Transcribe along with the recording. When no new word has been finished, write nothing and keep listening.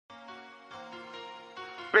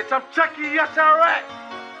Bitch, I'm Chucky, yes, alright.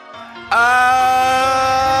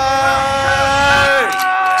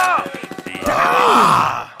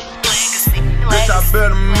 Bitch, I been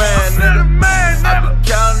a man, nigga. I been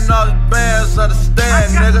counting all the bands,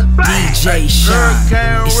 understand, nigga. DJ Shine,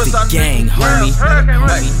 it's the gang, homie.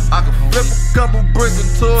 I can flip a couple bricks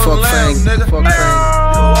into a lamb, nigga. You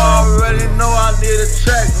already know I need a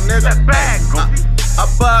check, nigga. I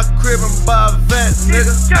buy a crib and buy a vent,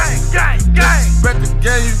 nigga. Disrespect the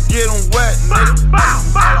game, you get them wet, nigga.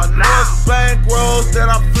 All I know is bank rolls, then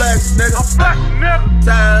I flex, nigga.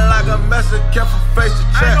 Tired like a message, kept from face to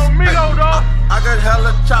chest. I got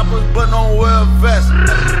hella choppers, but don't wear a vest.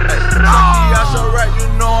 Chucky, I so right, you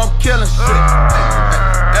know I'm killing shit.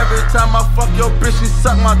 Every time I fuck your bitch, she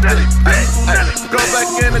suck my dick. Go back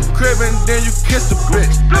in the crib and then you kiss the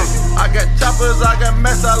bitch. I got choppers, I got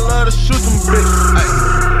mess, I love to shoot them bitch.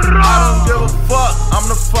 I don't give a fuck, I'm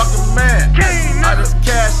the fucking man. I just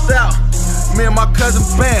cashed out, me and my cousin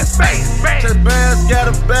Bands. Chest Bands got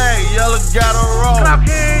a bag, Yella got a roll.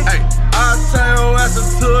 I'll turn your ass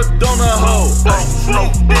into a donut hole.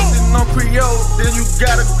 Snoop bitchin' on Creo, then you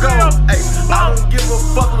gotta go. I don't give a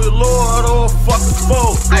fuck with Lord or a fucking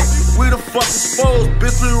foe. We the fucking foes,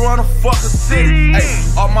 bitch, we run a fucking city.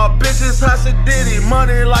 All my bitches hustle Diddy,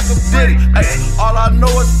 money like a Diddy. All I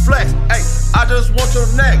know is flex, I just want your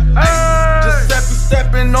neck. Giuseppe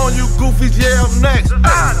stepping on you goofies, yeah, I'm next.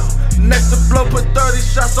 Next to blow, put 30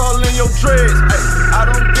 shots all in your dreads. I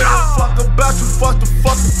don't give a fuck about you, fuck the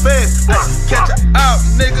fucking feds. Catch her out,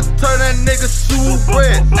 nigga, turn that nigga shoe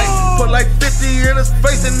red. Put like 50 in his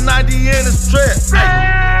face and 90 in his dress.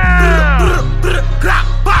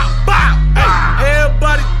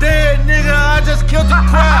 Everybody dead, nigga, I just killed the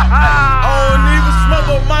crowd. I don't even smoke,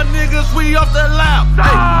 but my niggas, we off that loud.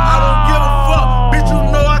 I don't give a fuck, bitch, you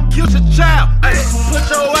know I killed your child. Put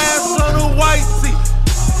your ass on the white seat.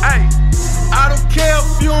 I don't care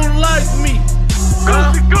if you don't like me.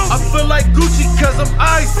 I feel like Gucci cause I'm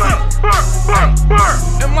icy.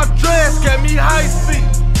 And my dress got me high feet.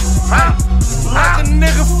 Like a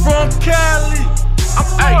nigga from Cali. I'm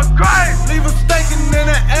going crazy. Leave him stinking in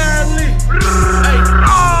the alley. 50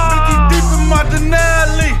 deep in my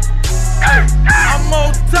Denali. I'm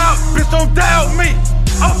on top, bitch, don't doubt me.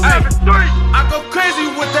 I go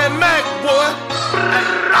crazy with that Mac, boy.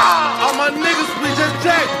 All my niggas, we just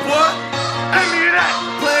jack, boy.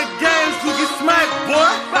 Playing games, you get smacked,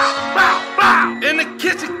 boy. In the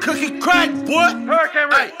kitchen, cooking crack, boy.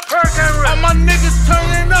 All my niggas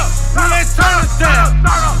turning up, we ain't turning down.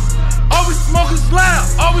 All we smoke is loud,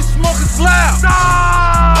 all we smoke is loud.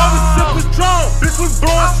 All we sip is strong, bitch, we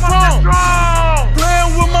blowing strong.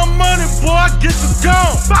 Playing with my money, boy, I get you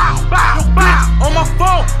gone. Your bitch on my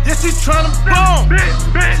phone, yeah, she tryna bone.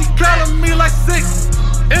 She calling me like 6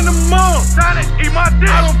 in the morning.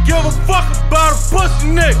 I don't give a fuck about a pussy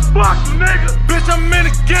nigga. Bitch, I'm in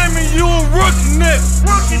the game and you a rookie nigga.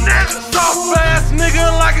 Soft ass nigga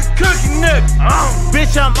like a cookie nigga.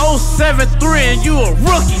 Bitch, I'm 073 and you a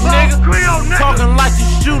rookie, nigga. Talking like you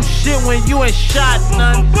shoot shit when you ain't shot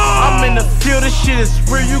none. I'm in the field, this shit is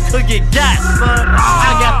real, you could get got, son.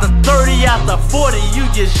 I got the 30 out the 40, you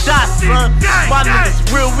get shot, son. My niggas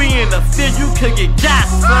real, we in the field, you could get got,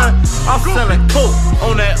 son. I'm selling coke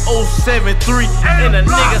on that 073, and a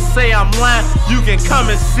nigga say I'm lying, you can come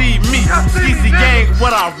and see me. Easy gang,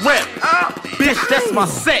 what I rep. Bitch, that's my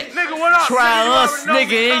set. Try us,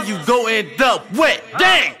 nigga, and you go end up wet.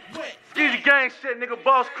 Dang! Easy gang shit, nigga.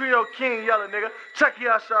 Boss Creo King Yella, nigga. Chucky,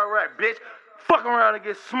 I shot right, bitch. Fuck around and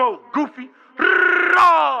get smoked, goofy.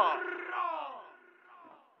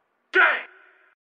 Gang!